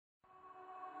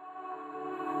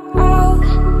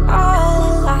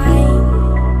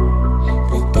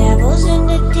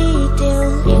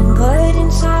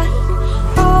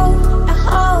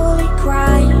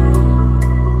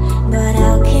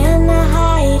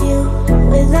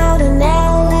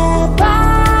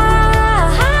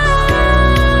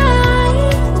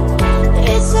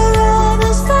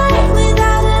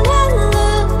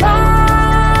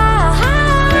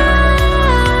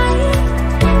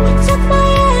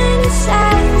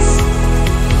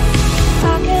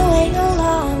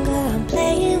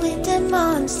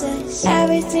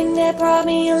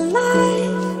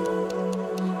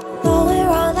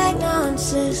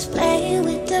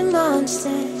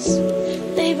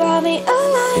brought me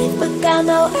alive, but got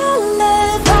no alibi.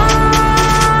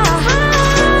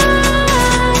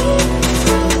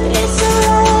 It's a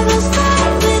lover's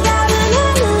fight without an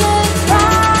alibi.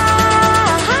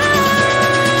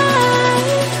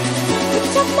 You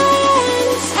took my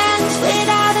innocence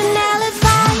without an alibi.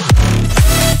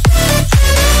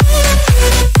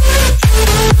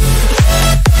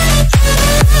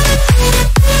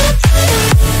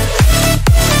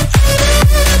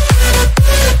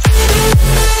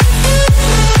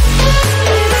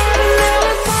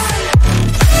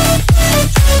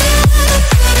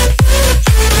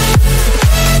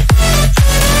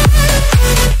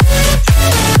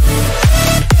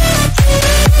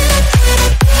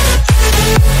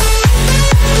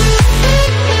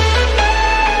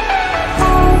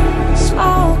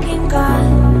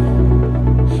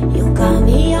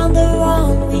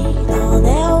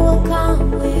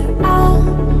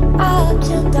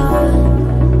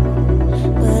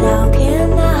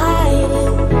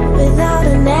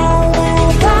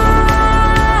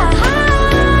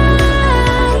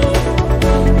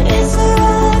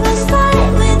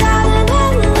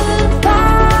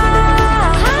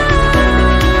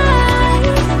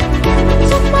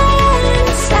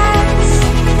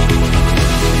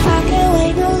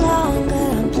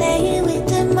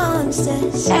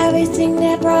 Everything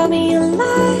that brought me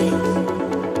alive.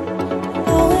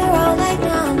 Oh, we're all like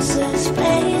monsters,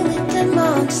 playing with the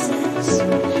monsters.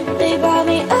 They brought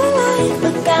me alive,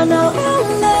 but got no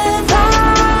alibi.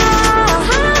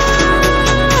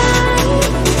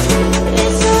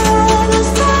 It's a lover's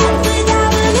fight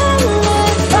without an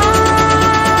alibi.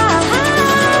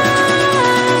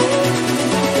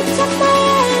 You took my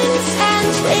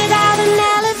innocence without an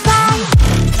alibi.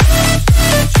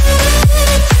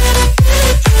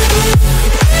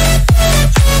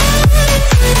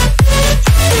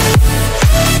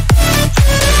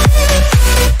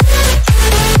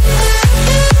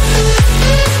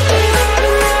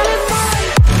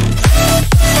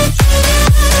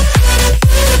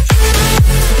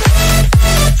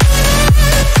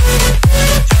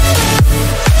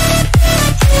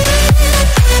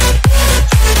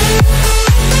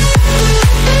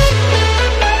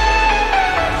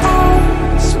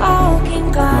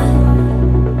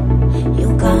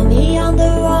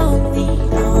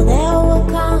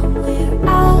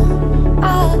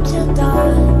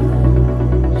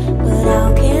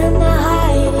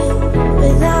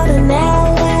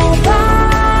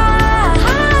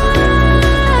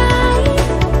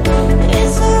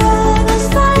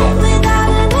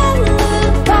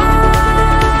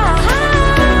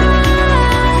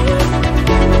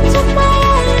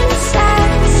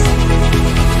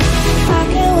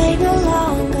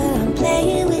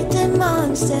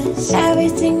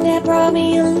 Everything that brought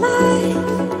me alive.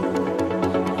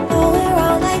 Oh, we're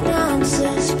all like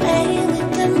monsters, playing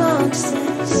with the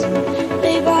monsters.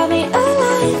 They brought me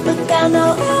alive, but got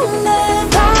no alibi.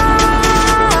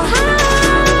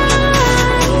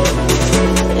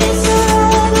 It's a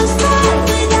lover's fight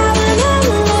without an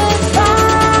alibi.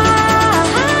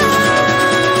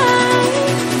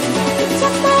 You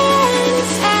took my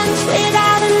innocence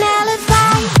without an alibi.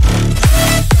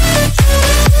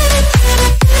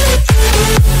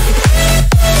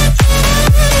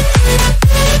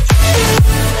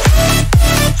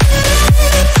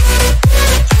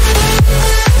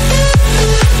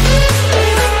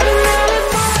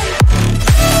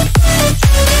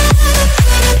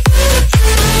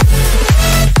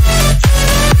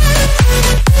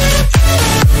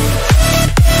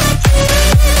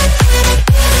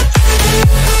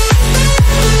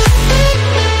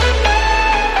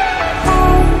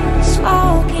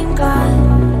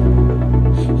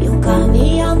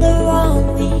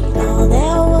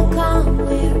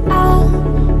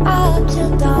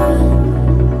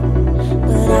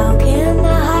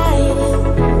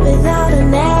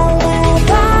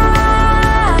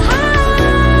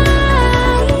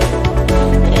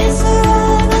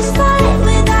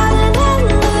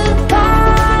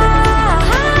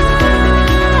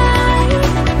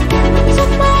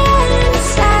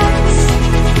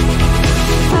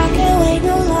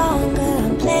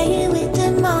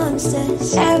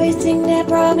 Everything that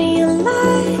brought me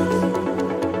alive.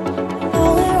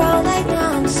 Oh, we're all like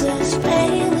monsters,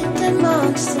 playing with the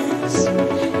monsters.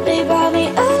 They brought me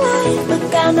alive, but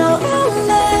got no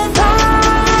alibi.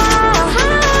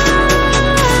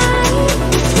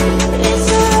 It's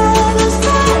a lover's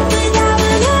fight without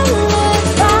an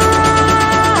alibi.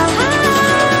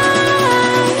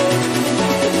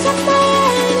 You took my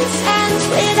innocence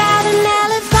without an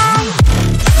alibi.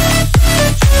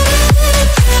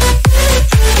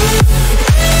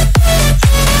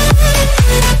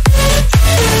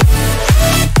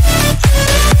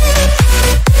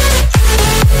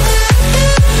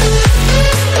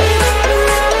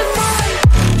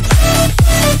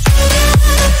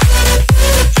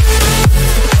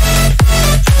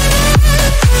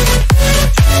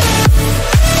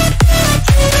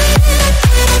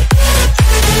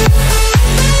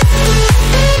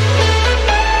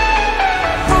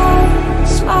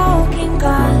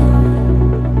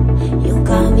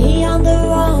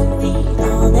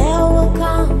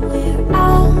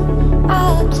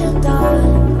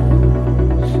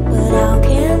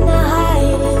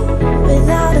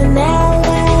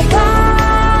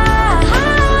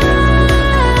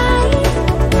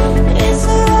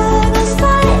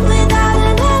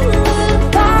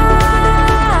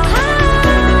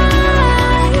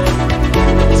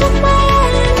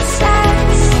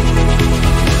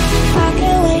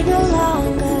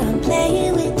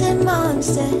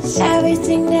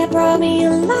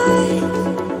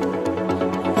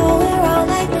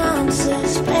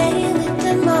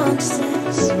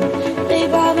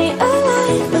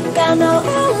 got no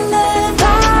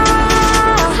alibi.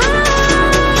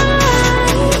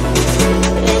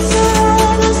 It's a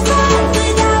rubber spot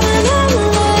without an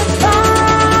alibi.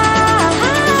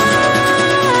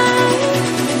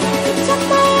 You took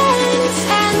my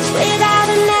innocence without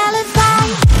an alibi.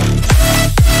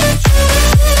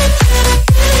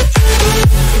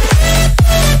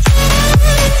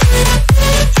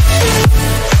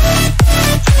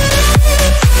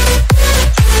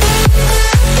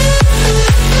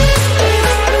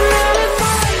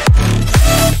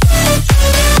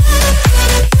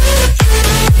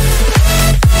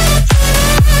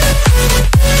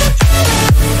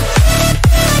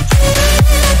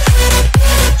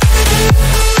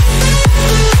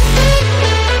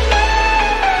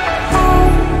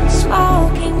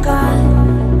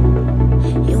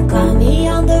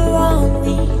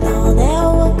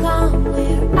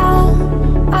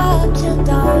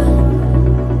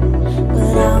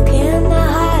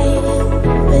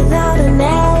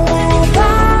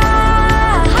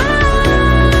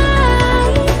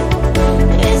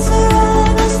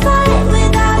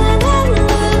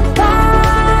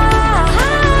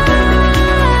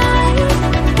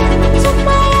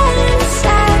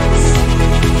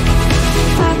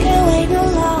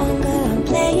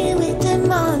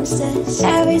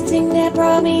 Everything that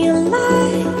brought me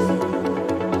alive.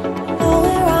 Oh,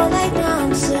 we're all like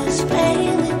monsters,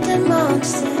 playing with the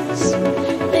monsters.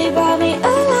 They brought me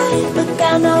alive, but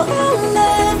got no alibi.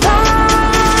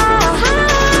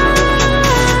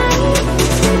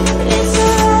 It's a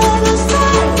rubber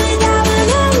spot without an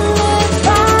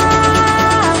alibi.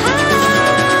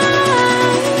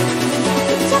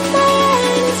 You took my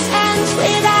innocence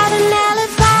without an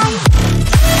alibi.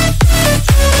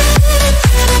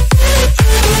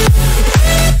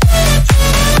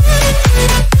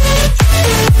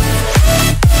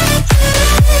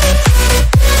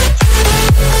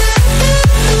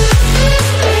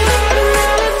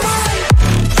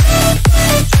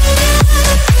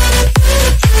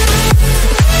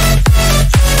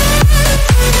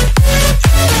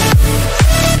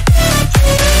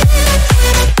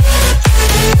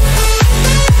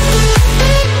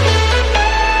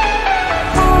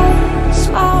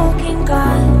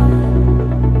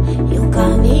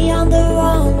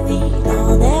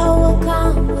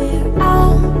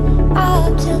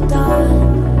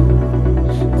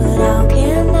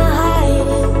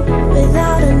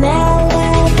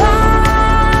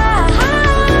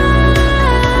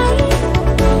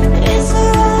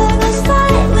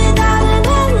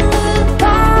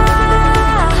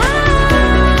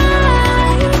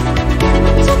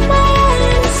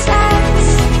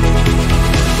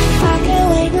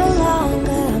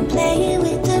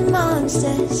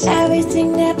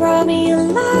 Everything that brought me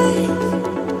alive.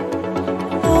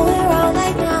 Oh, we're all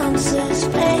like monsters,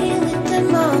 playing with the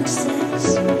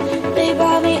monsters. They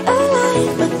brought me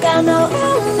alive, but got no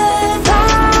alibi.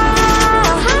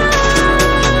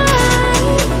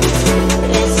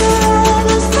 It's a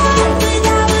rubber spot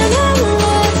without an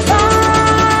alibi.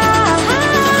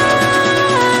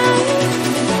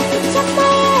 You took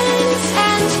my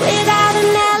innocence without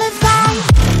an alibi.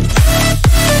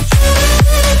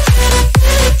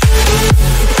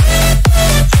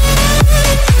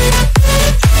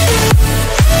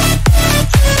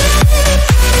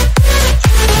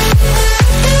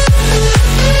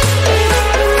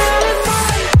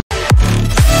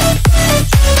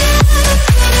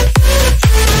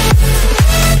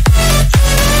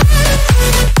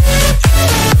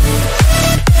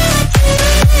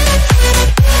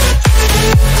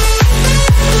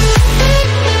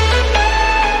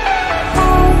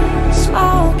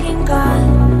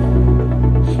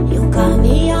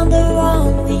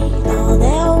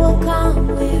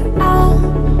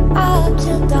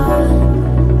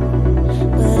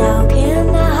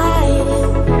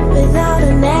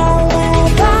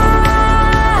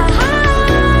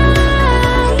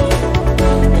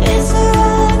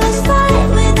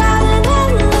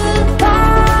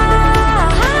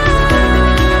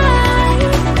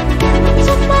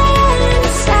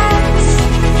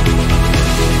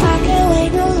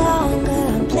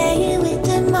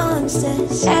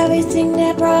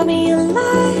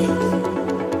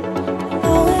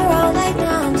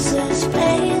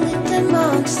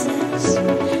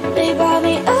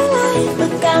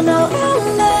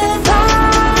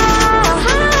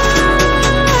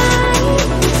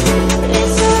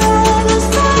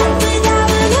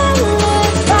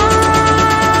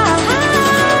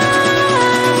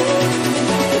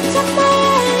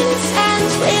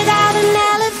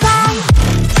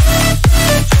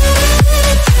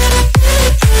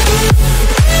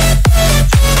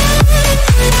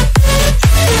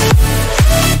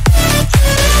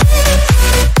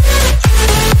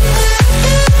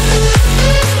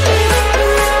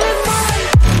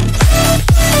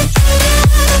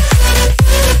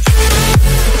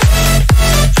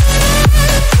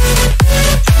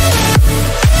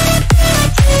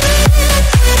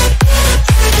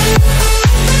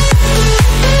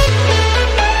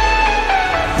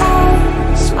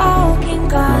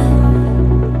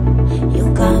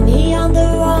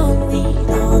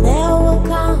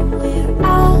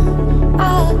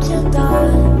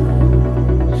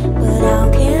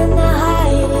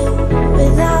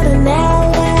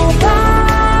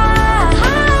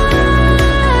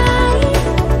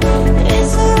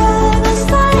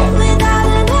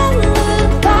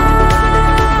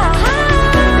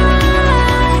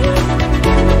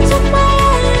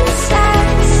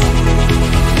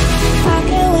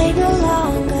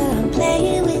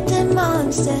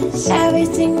 monsters,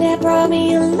 everything that brought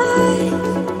me alive.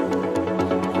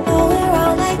 Oh, we're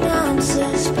all like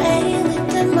monsters, playing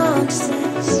with the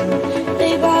monsters.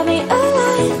 They brought me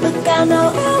alive, but got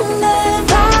no alibi.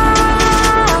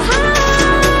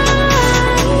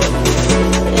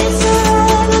 It's a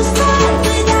rubber spot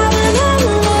without an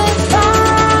alibi.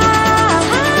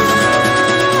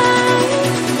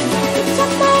 It's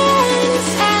up my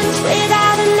hands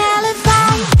without an alibi.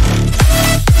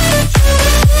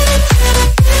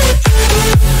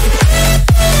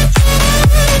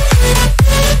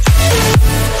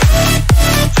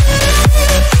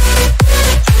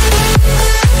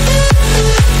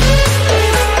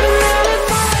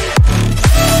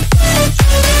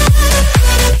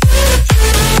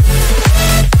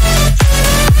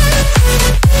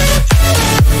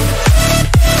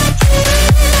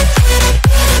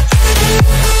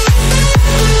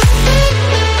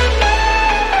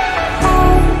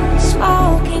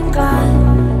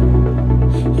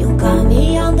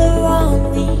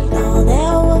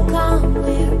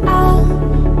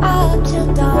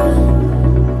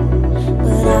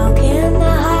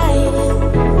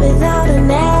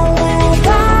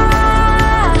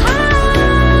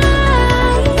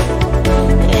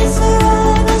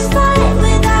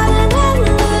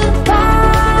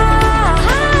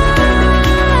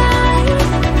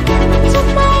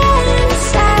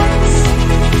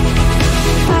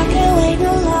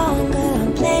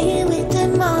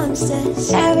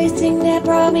 Everything that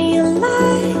brought me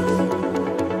alive.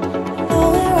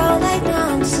 Oh, we're all like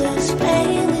monsters,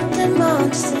 playing with the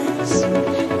monsters.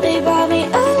 They brought me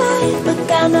alive, but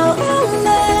got no alibi.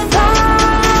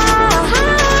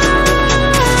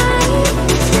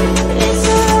 It's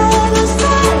a rubber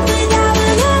spot without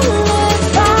an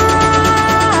alibi.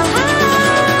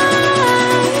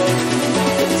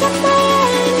 It's up my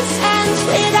hands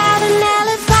without an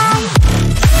alibi.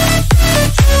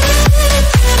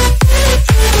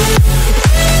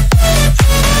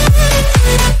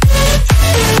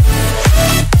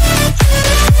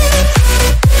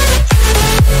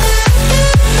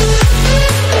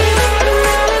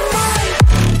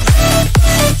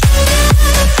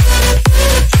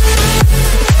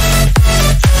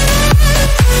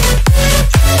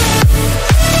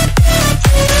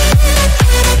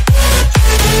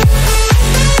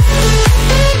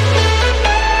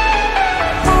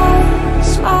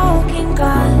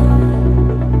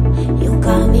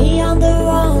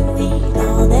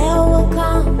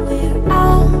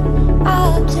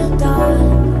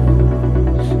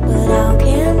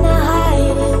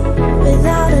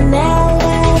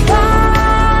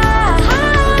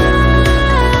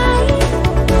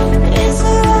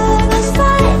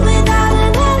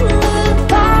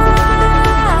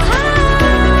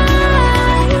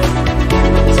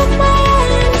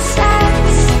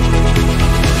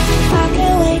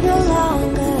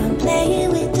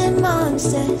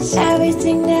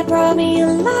 Everything that brought me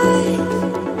alive.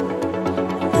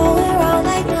 Oh, we're all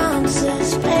like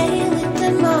monsters, playing with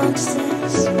the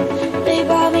monsters. They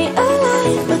brought me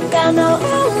alive, but got no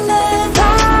alibi.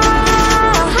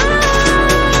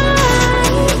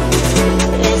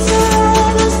 It's a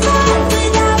rubber spot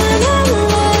without an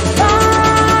alibi.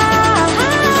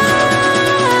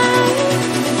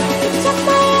 It's up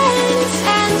my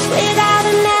hands without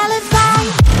an alibi.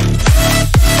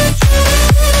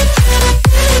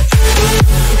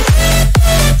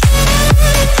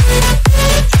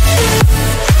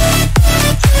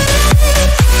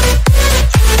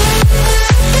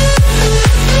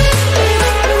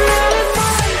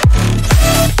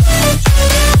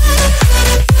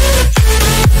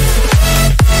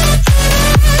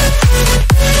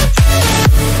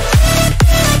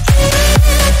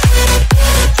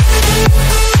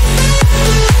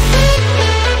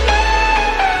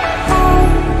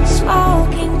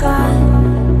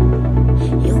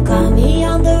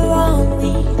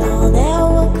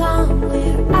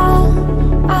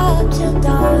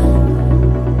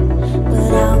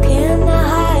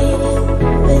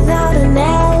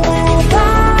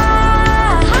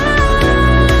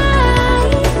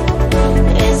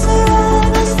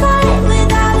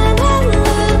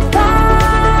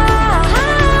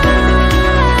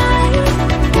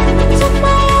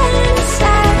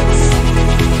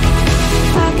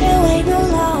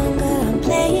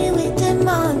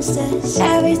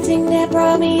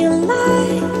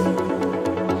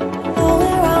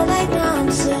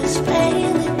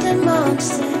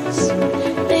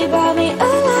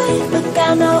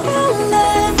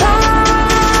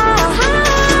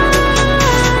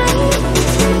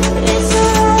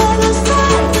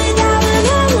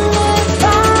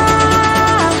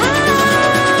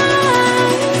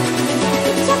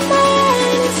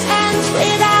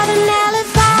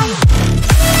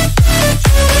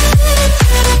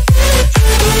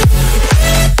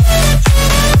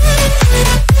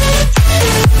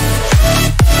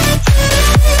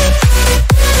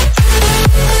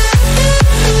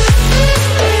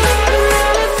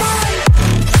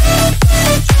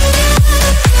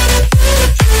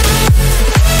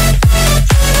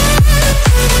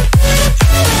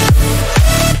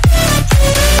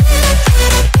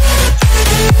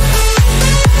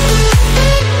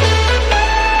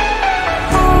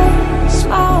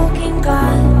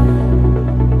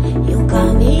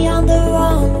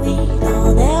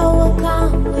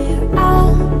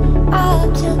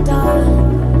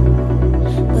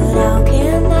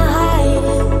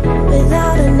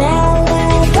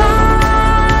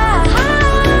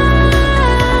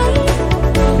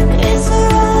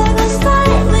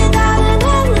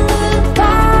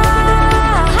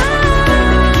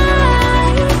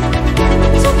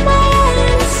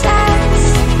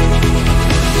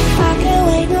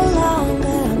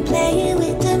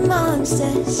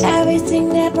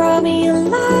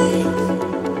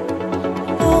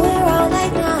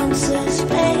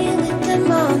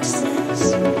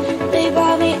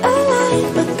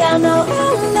 got no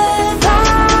alibi.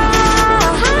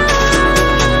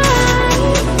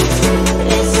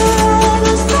 It's a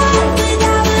reckless life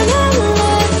without an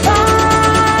alibi.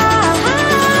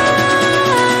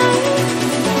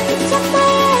 Took my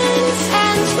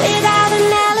innocence without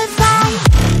an alibi.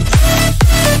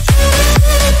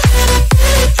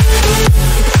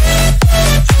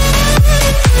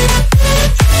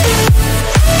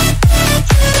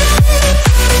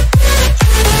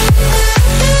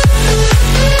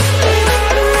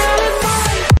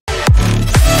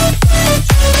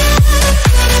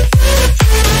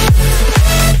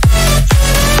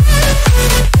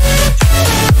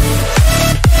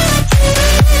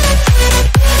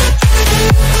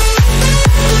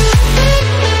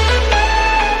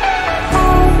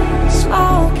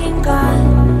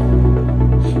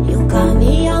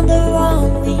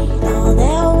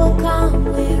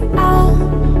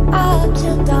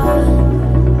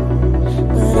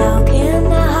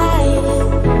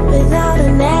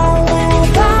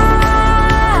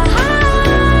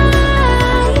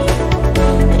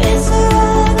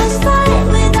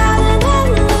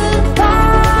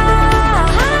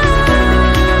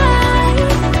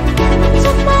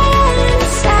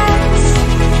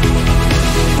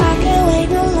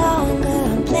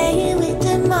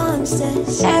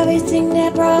 Everything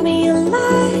that brought me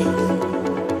alive.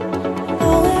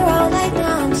 Oh, we're all like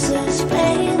monsters,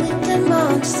 playing with the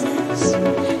monsters.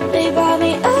 They brought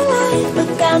me alive,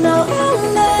 but got no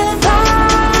alibi.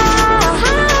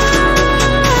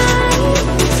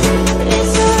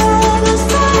 It's a reckless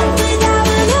life without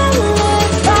an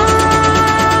alibi.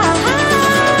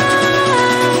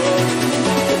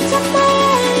 Took my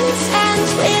innocence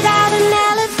without an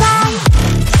alibi.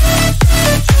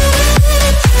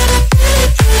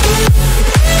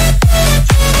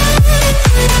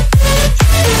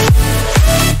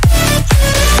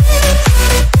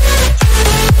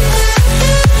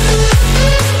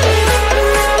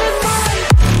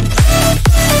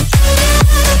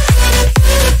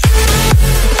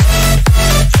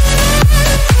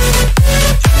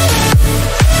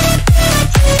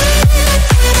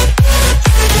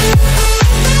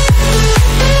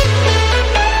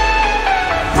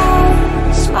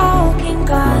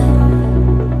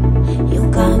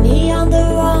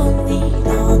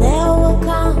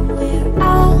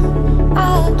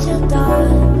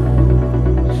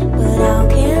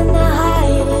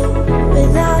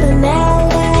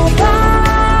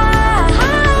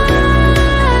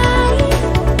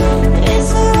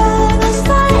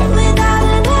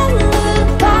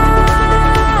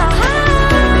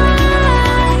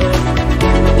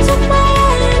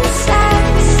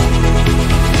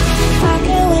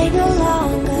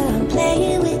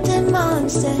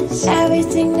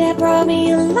 Everything that brought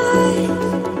me alive.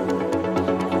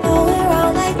 Oh, we're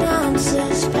all like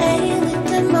monsters, playing with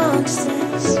the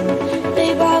monsters.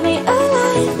 They brought me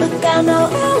alive, but got no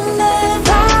alibi.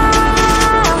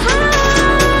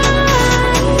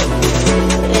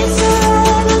 It's a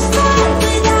reckless life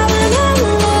without an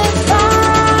alibi.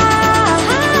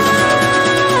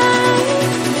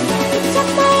 Took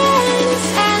my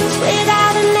innocence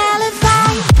without an alibi.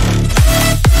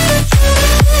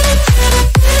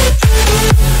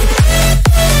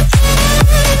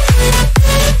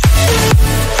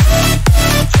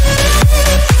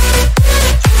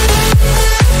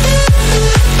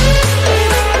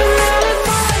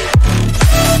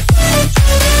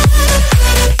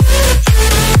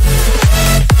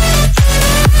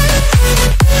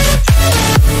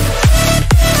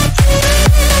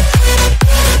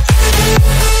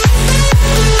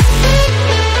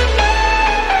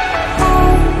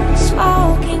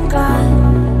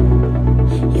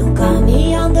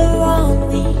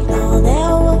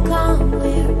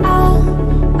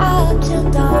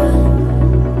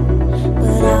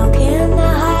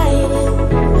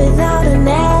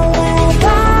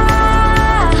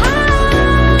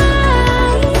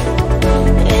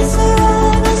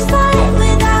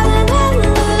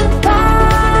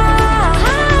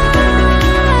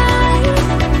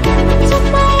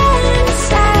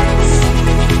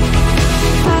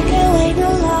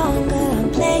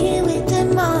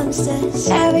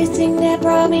 Everything that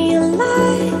brought me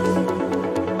alive.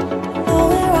 Oh,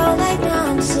 we're all like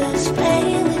monsters,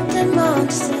 playing with the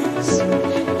monsters.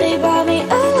 They brought me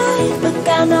alive, but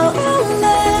got no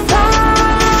alibi.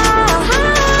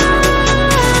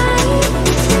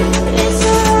 It's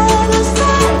a reckless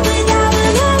life without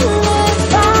an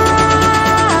alibi.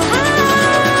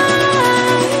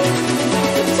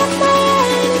 Took my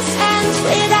innocence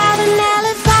without an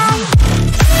alibi.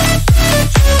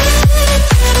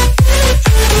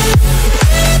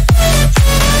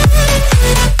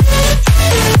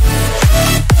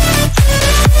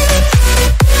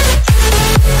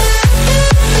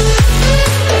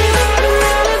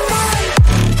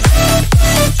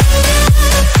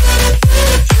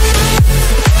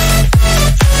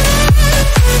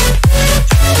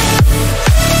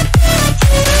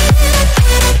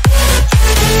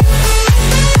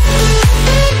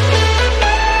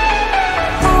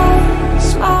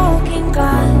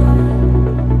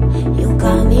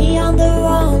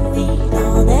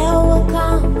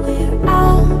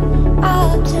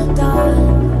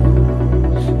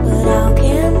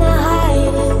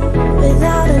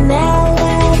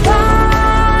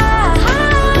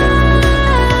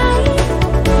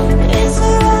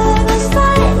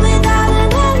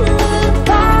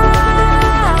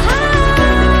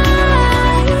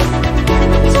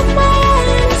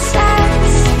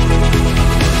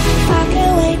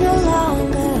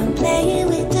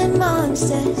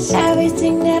 monsters,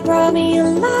 everything that brought me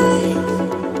alive.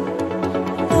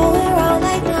 Oh, we're all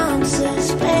like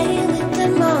monsters, playing with the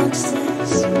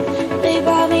monsters. They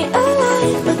brought me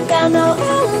alive, but got no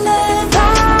alibi.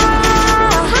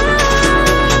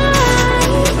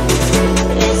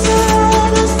 It's a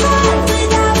rubber stamp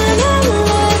without an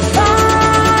alibi.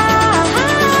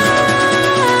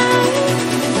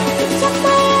 It took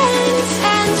my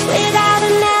hands without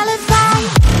an alibi.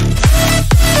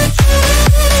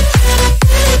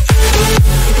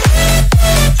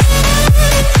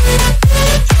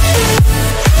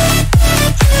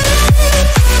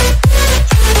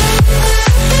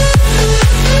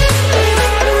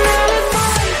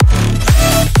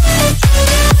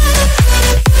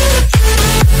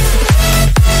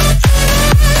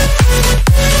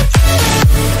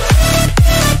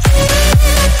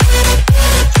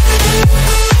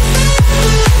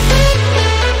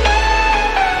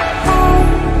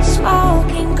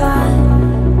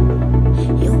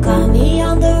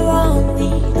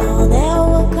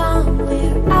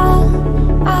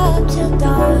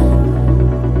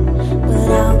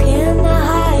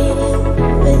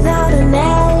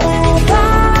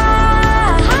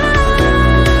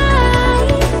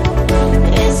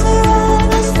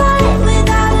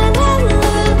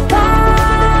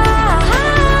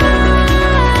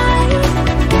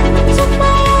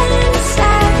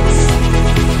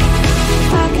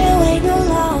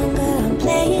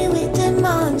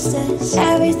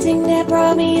 Everything that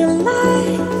brought me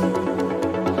alive.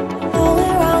 Oh,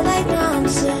 we're all like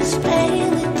monsters,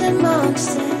 playing with the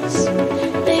monsters.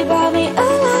 They brought me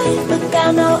alive, but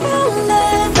got no alibi.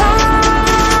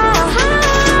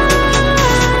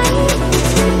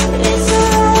 It's a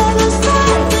rubber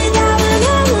stamp without an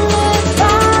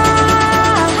alibi.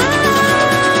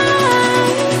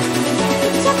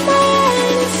 It took my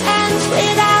hands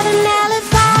without an alibi.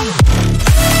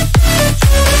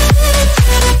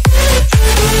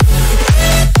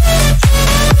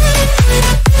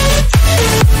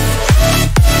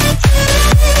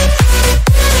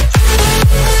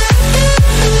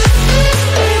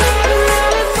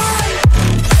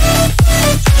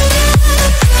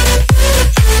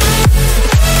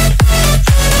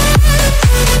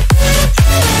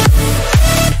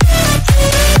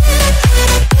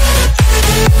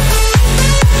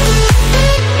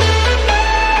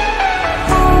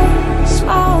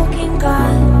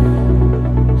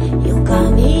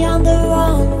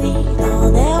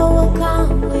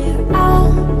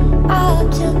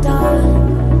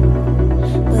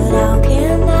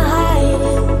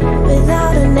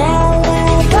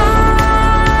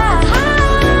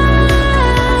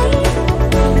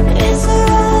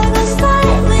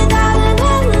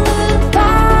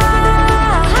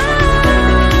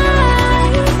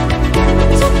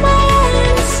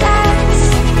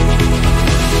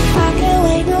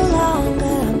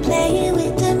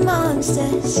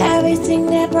 Everything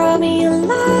that brought me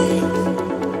alive.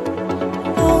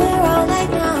 Oh, we're all like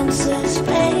monsters,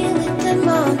 playing with the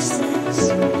monsters.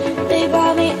 They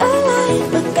brought me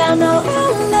alive, but got no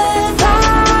alibi.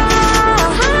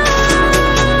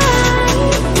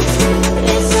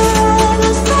 It's a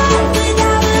rubber stamp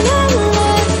without an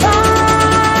alibi.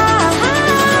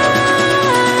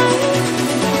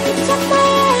 It took my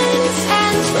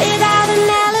hands without an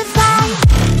alibi.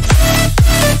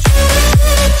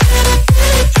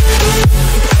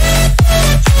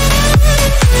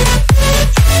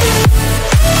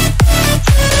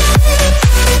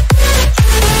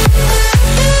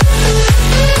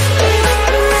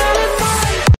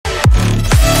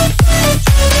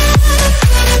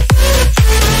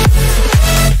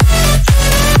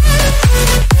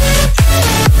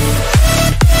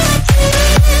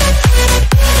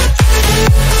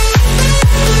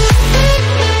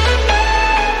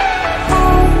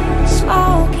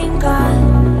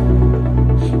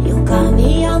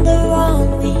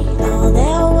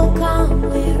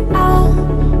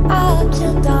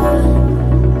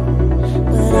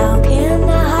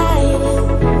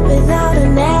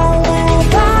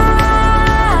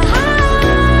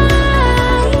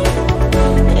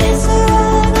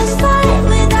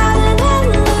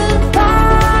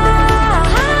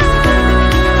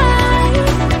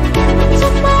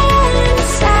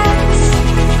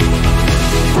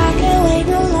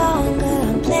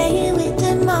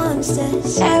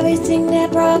 Everything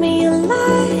that brought me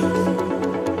alive.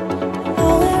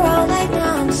 Oh, we're all like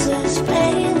monsters,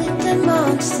 playing with the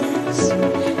monsters.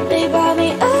 They brought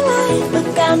me alive,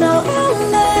 but got no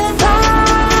alibi.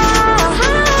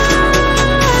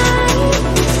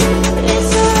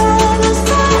 It's a rubber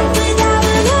stamp without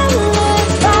an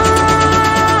alibi.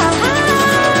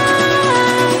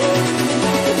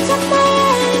 It took my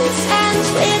hands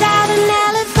with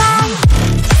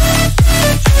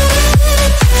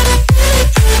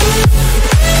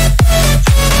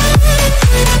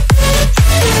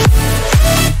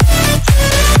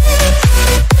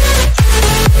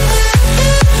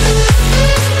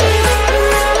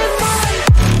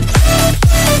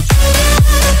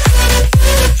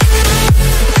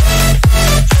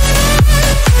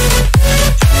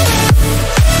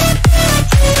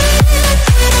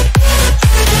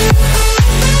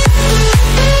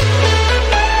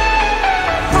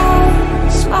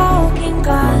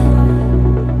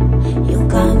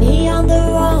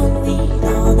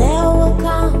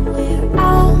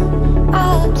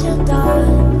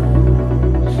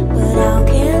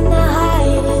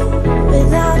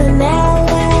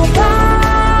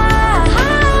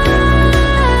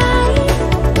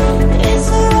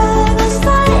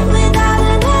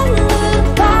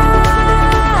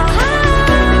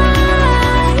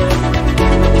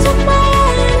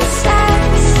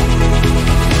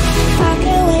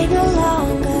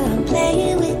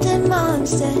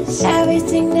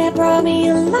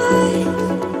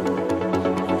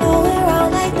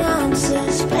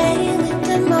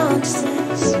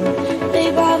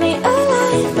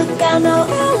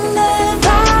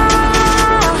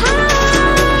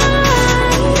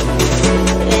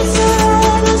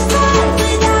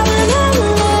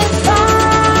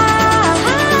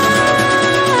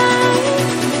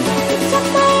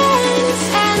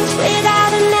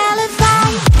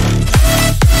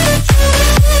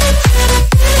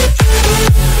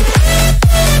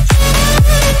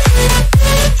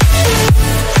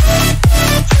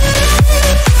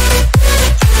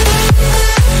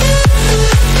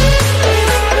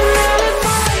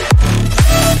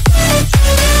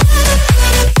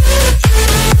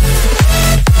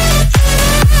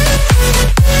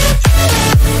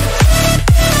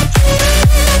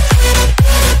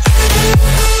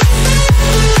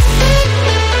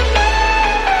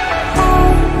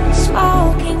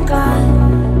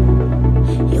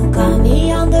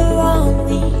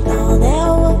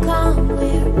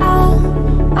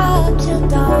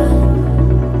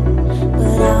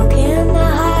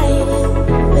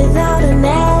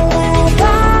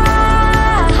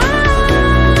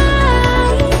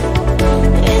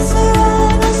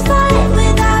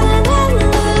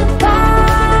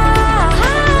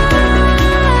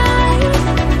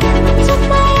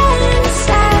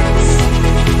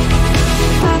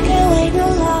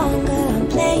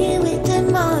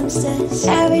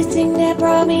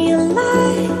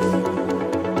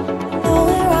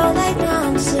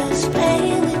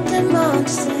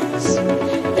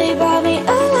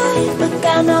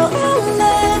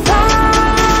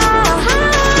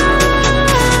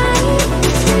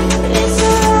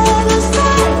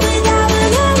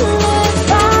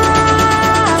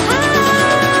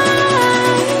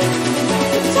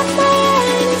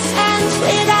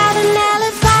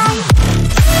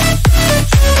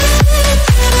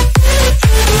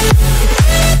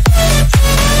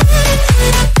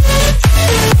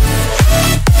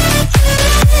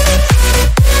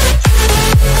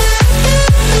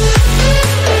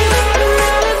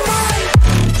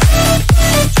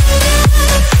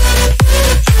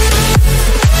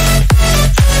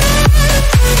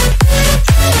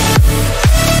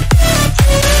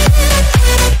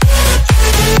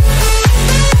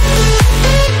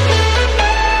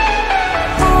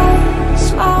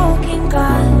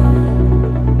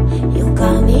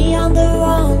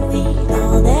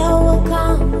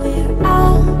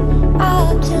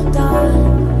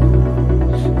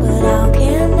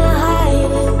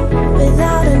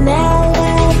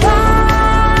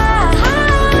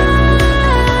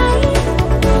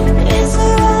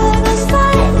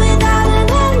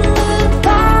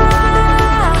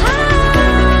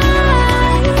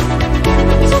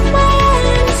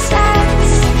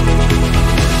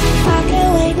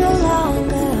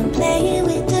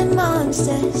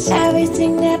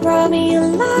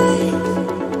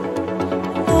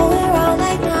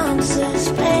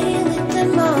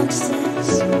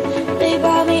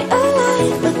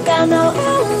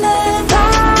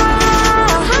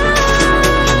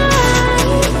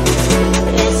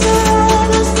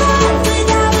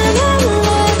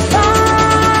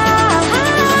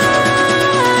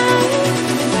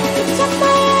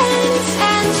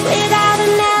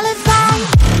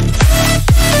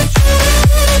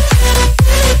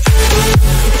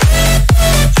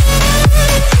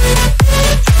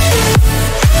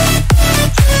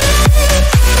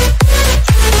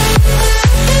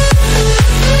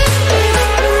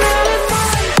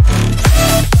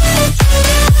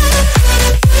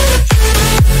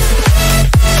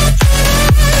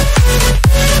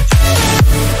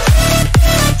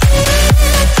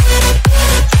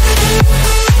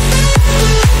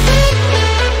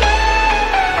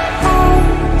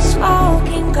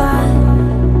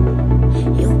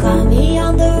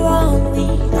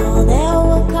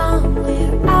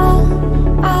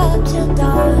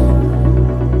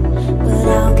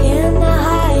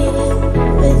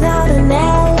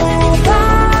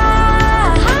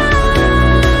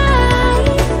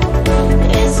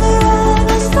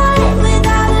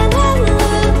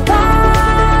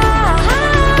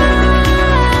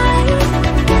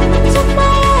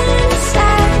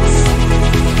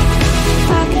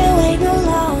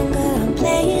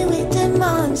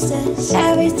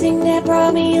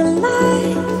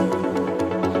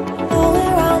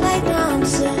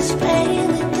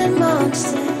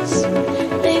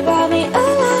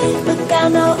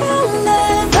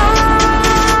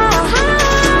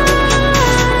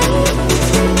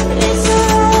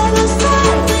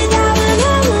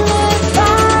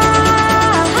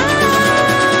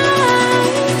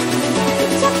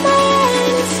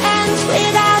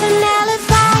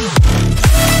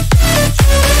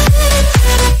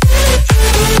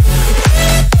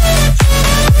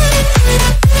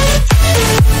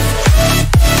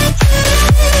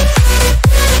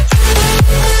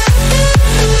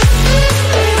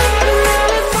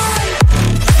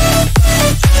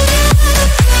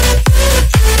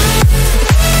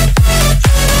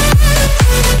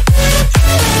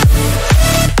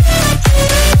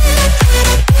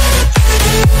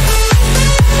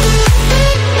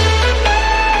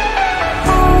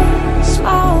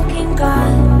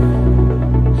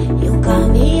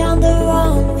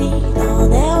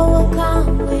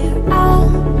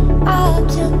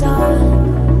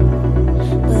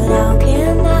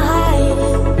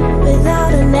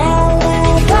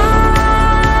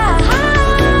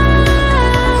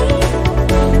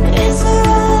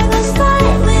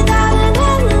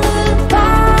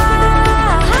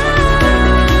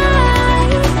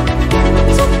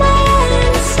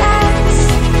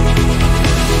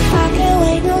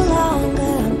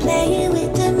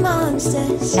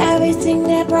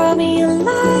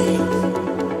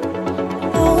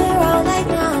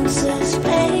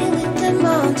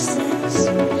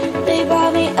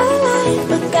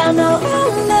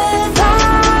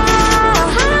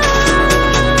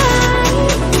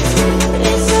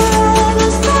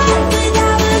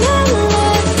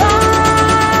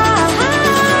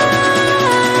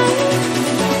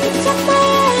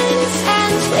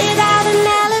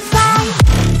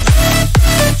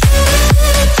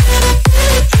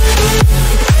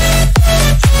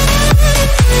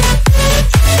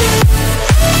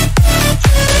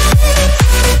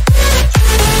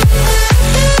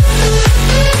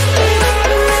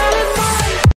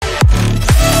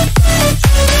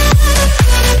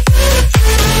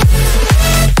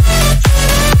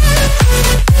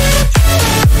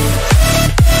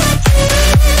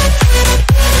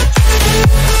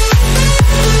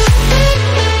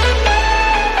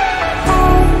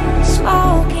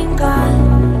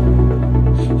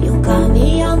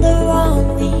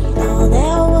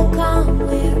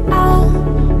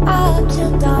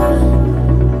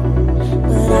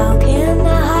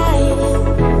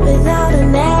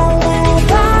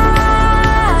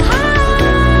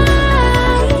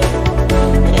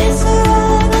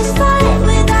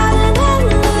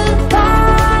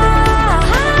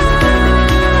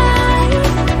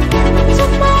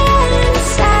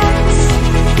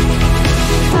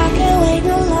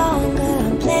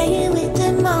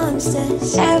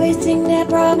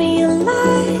brought me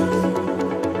alive.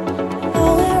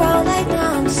 Oh, we're all like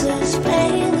monsters,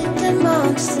 playing with the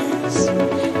monsters.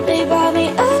 They brought me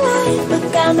alive,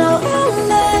 but got no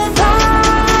alibi.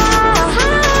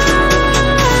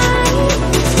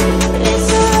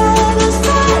 It's a rubber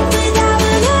start without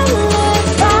an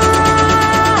alibi.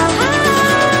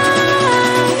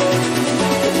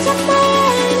 It's up my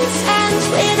hands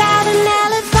without an alibi.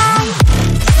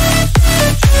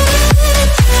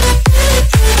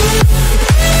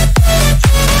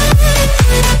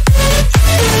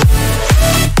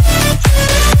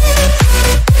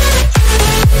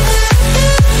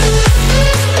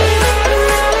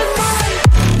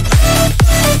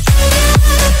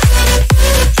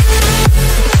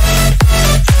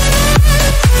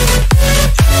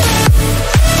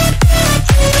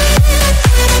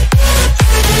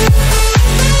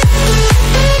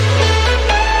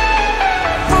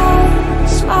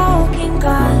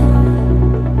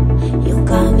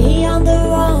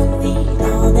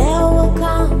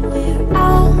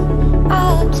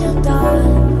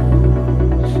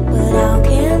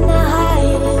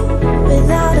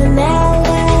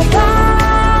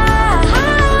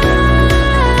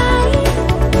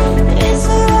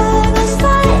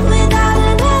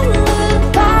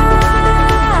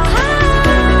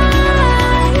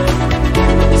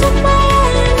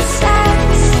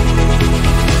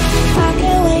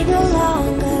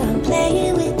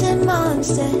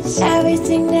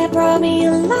 Everything that brought me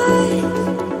alive.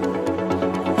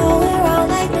 Oh, we're all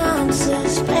like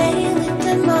monsters, playing with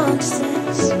the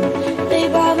monsters. They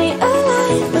brought me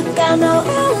alive, but got no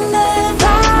alibi.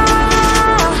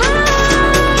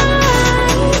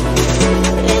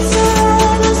 It's a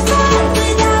rubber start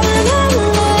without an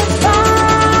alibi.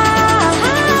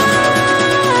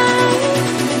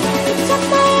 It's up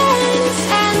my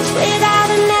hands without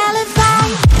an alibi.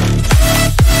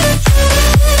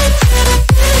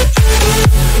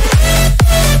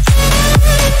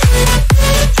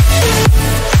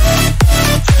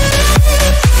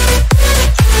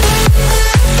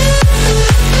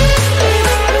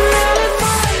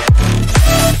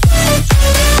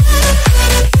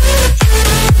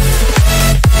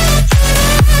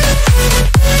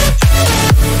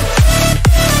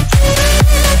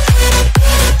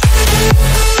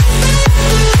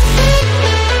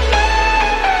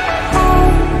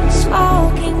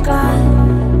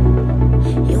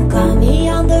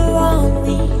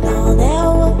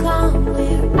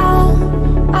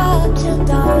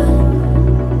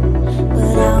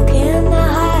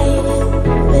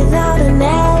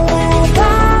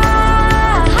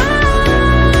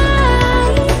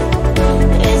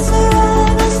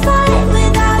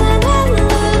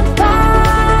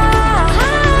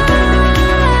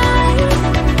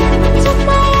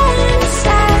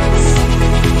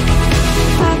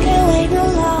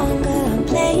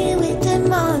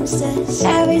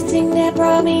 Everything that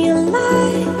brought me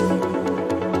alive.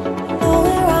 Oh,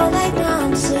 we're all like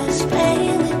monsters,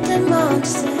 playing with the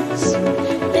monsters.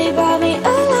 They brought me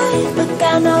alive, but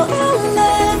got no alibi.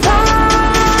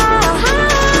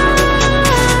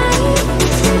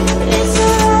 It's a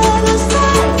rubber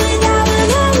start without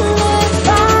an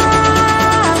alibi.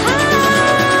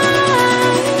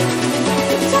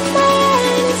 It's up my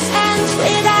hands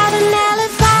without an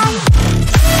alibi.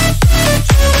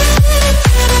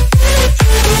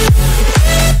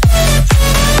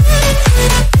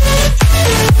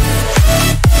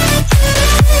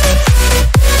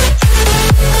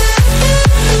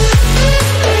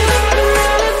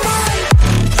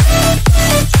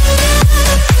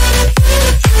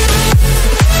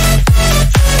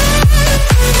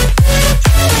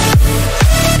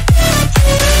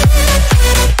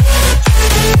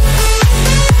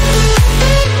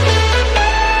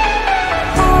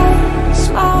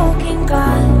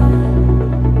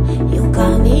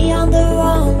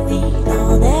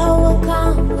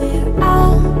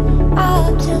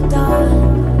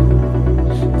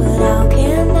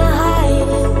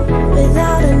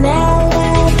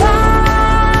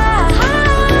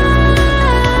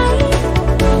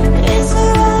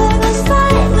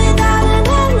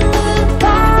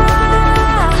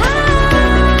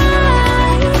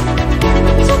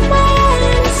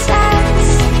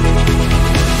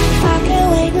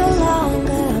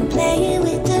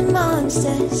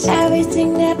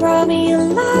 Everything that brought me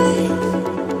alive.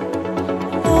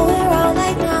 Oh, we're all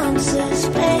like monsters,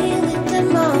 playing with the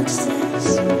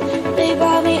monsters. They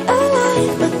brought me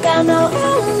alive, but got no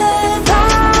alibi.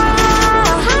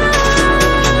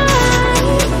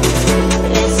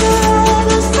 It's a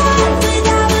rubber start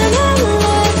without an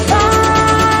alibi.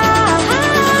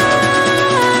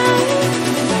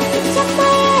 It's up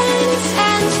my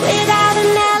hands without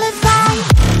an alibi.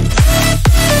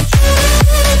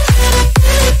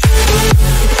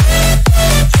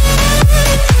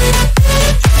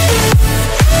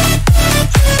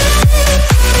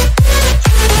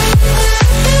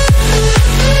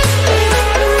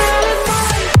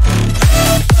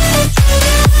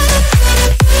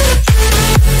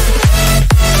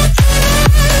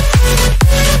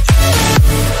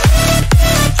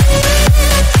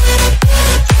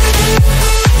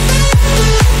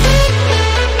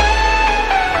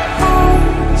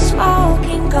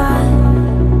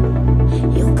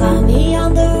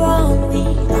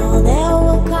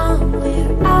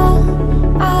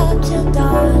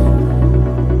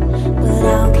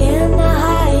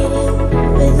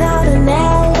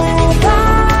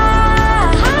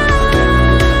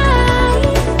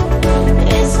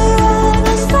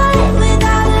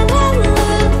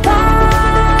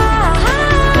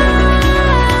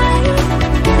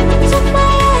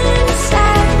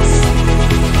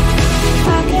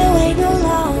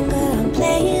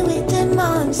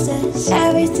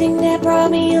 everything that brought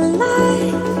me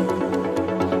alive.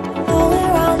 Going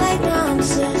around like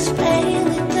monsters, playing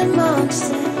with the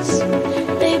monsters.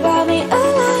 They brought me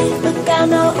alive, but got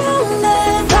no alibi.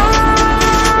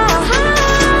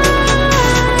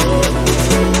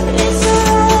 It's a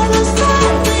rebel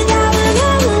start without an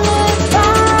alibi.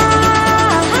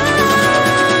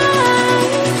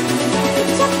 You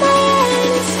took my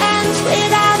hands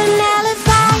without an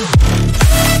alibi.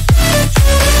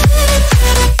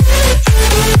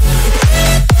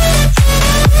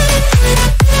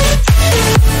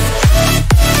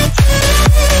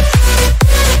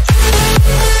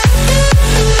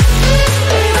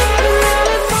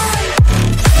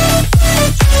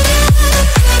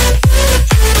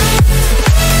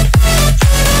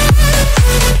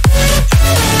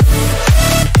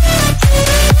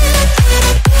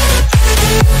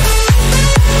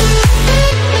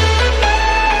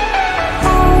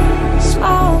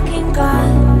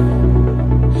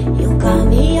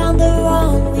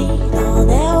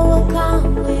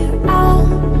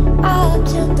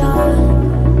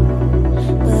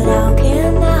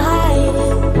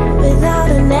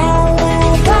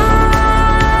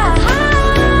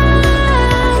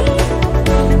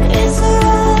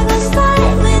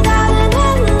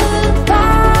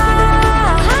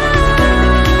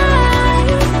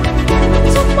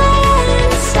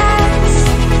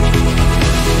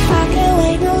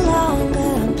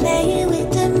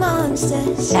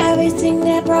 Everything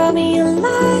that brought me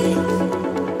alive.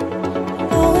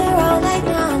 Going around like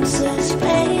monsters,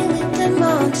 playing with the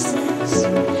monsters.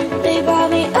 They brought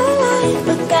me alive,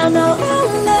 but got no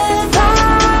alibi.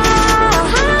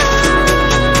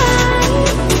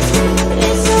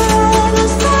 It's a rebel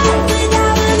start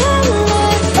without an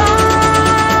alibi.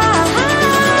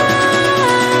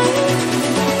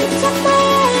 You took my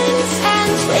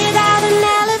hands without an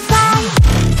alibi.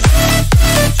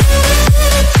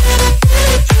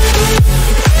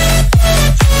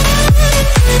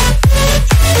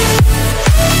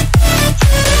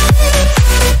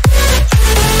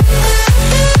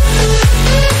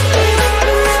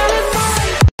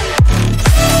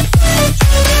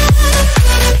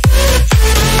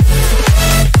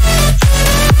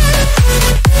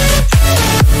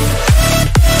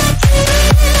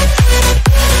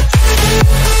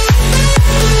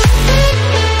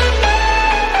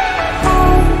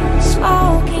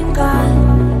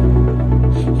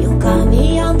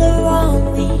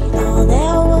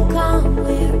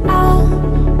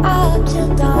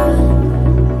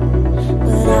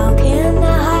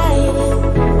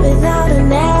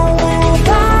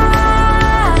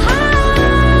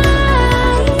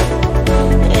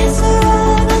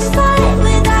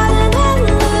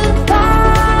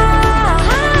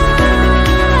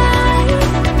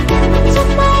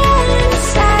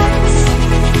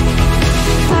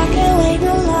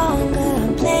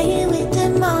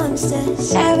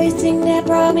 Everything that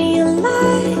brought me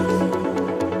alive.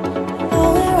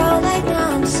 Going around like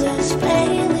monsters,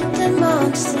 playing with the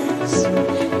monsters.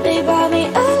 They brought me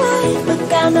alive, but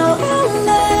got no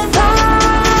alibi.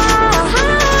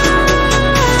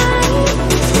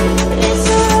 It's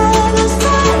a rebel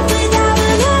start without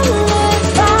an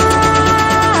alibi.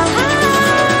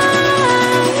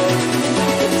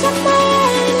 You took my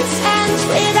hands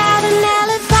without an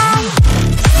alibi.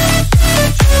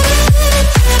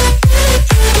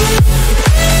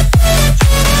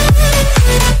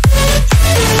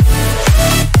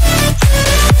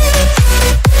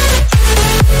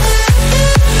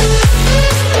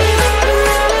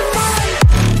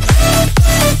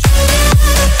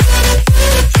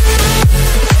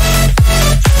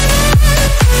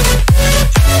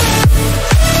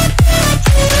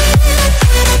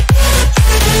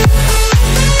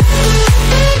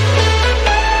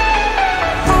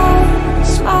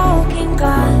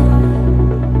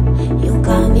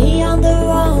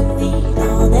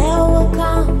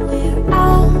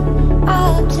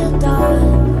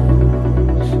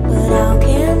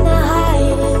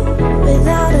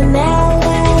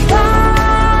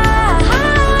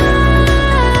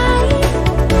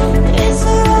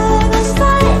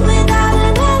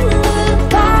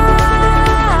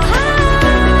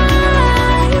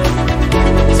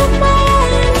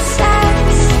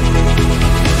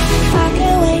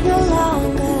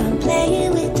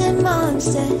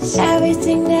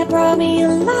 Everything that brought me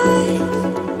alive.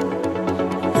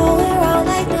 Going around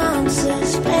like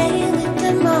monsters, playing with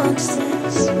the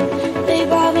monsters. They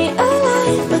brought me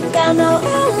alive, but got no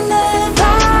alibi.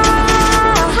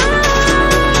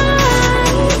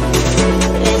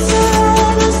 It's a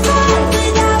rebel start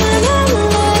without an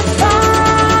alibi.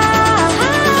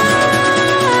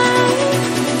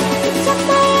 You took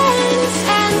my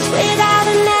hands without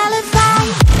an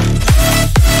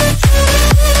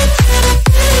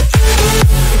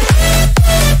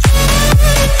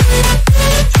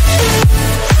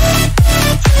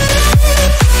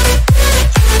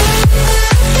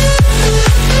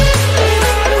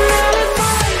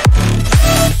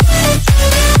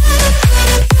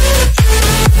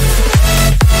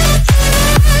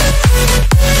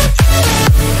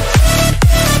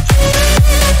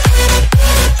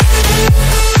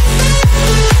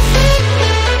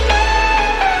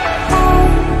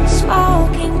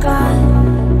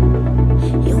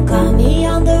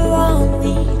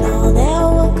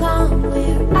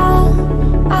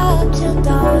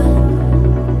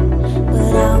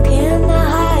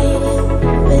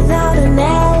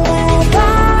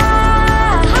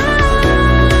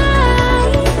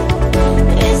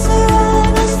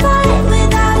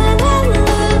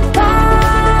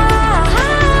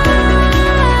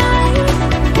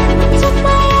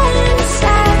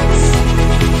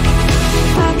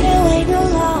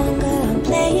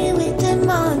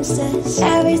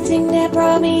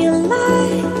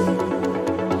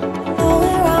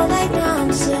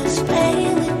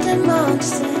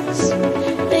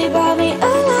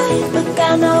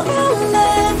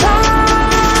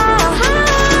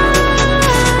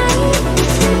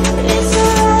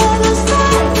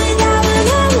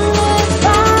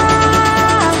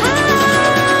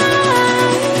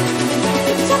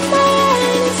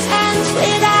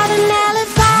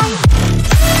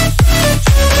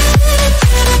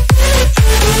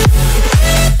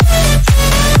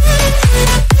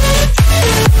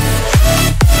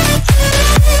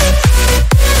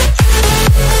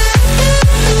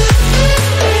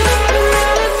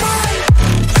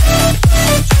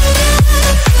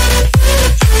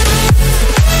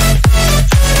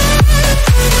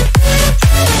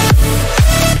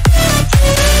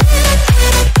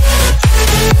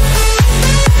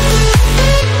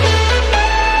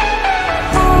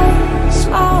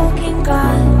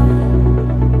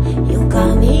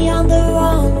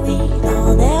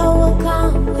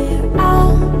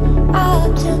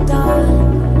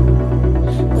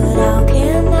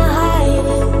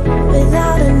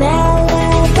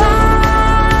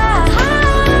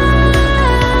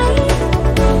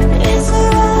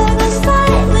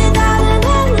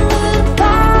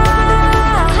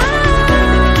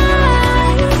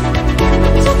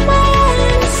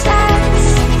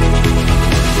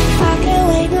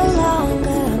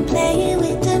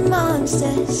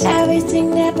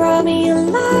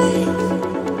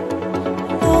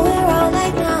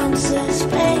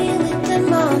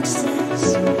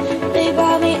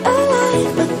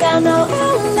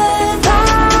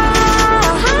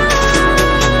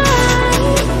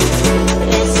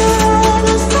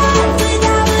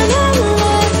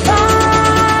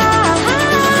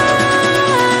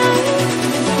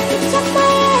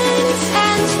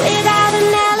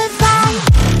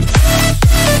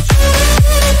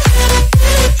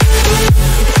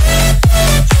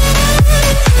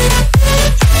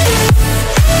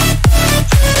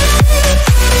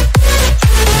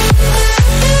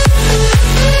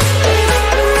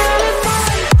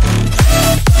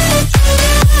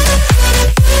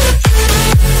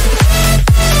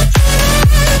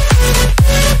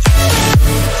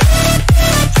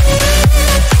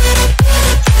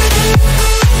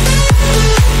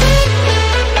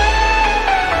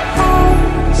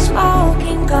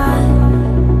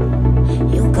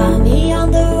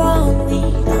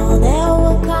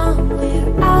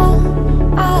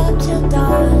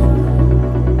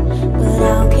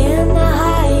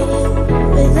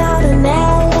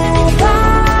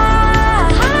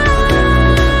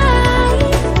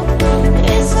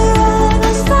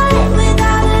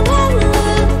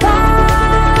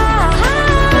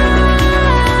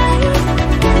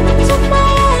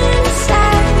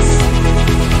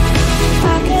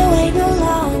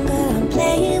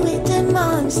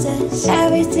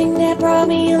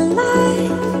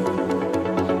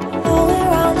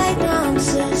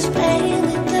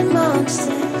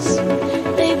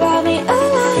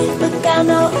got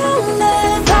no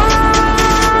alibi.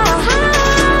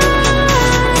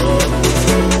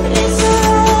 It's a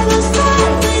rubber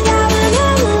stamp without an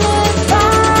alibi.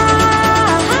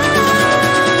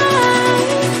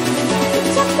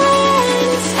 Took my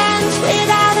hands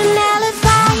without an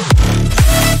alibi.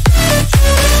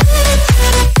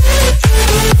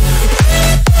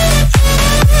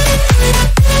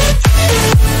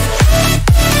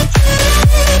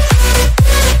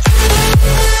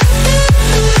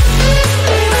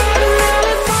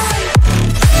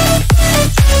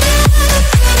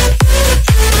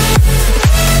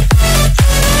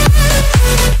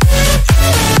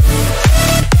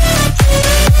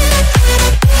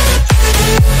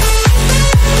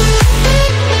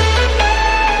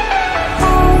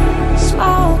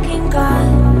 Smoking gun,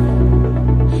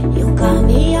 you got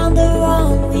me on the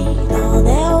run. We know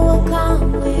that will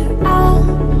come. We're out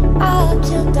up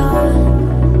till dawn.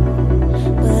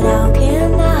 But how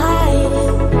can I hide you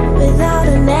without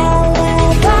an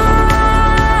alibi?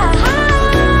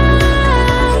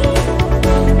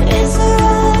 It's a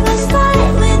rubber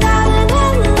stamp without an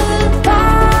alibi.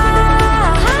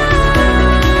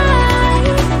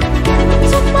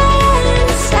 Took my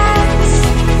insides.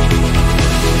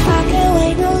 I can't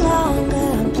wait no longer.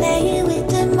 I'm playing with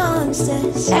the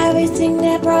monsters. Everything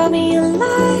that brought me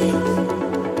alive.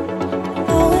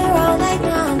 Oh, we're all like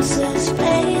monsters,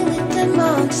 playing with the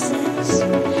monsters.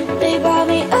 They brought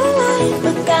me alive,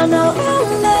 but got no alibi.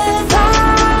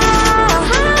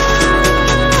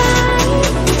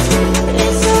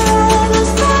 It's a rubber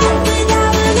stamp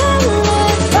without an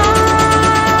alibi.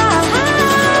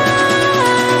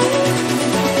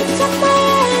 Took my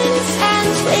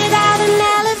hands without an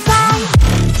alibi.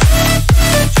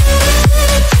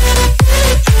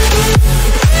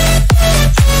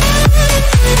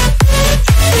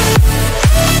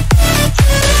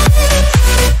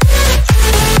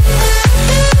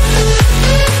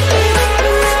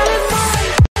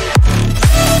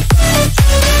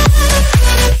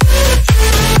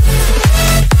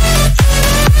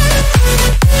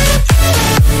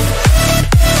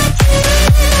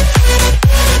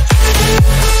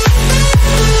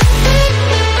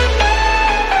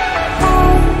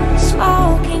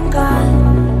 Smoking gun,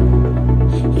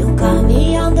 you got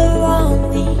me on the run.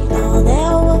 We know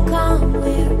that will come.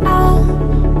 We're out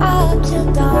up till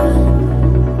dawn.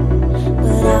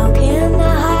 But how can I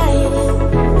hide you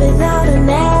without an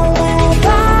alibi?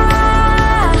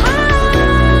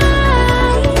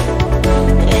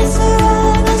 It's a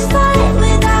rubber stamp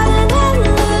without an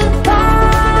alibi.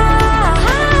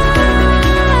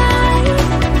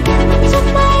 Took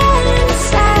my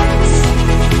insides.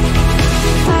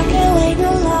 I can't wait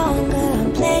no longer. I'm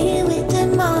playing with the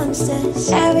monsters.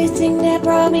 Everything that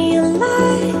brought me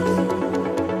alive.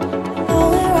 Oh,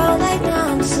 we're all like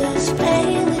monsters,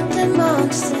 playing with the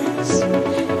monsters.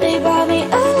 They brought me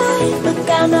alive, but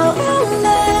got no alibi.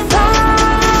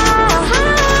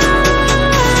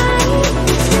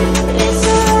 It's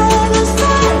a rubber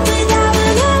stamp without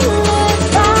an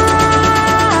alibi.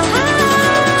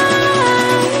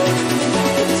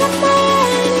 Took my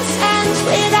hands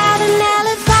without an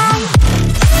alibi.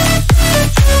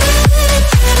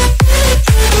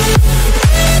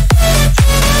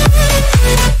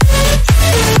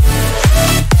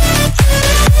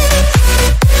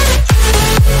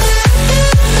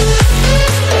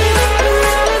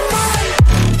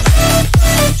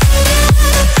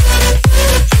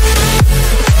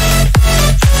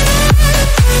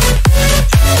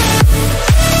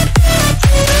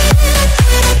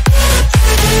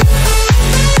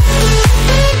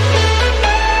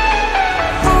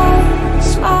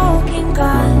 Smoking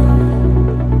gun,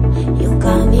 you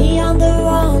got me on the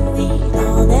run. We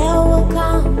know that will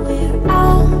come. We're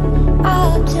out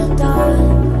up till dawn.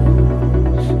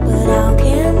 But how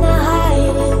can I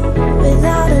hide you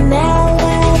without an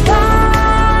alibi?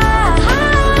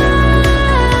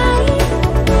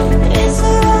 It's a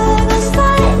rubber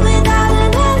stamp without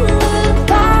an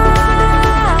alibi.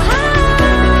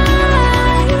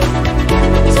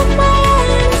 Took my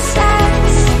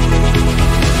insides.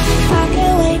 I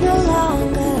can't wait no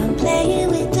longer. I'm playing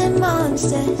with the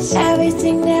monsters.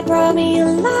 Everything that brought me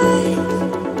alive.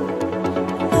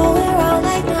 Oh, we're all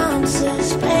like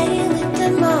monsters, playing with the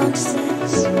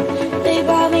monsters. They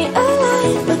brought me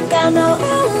alive, but got no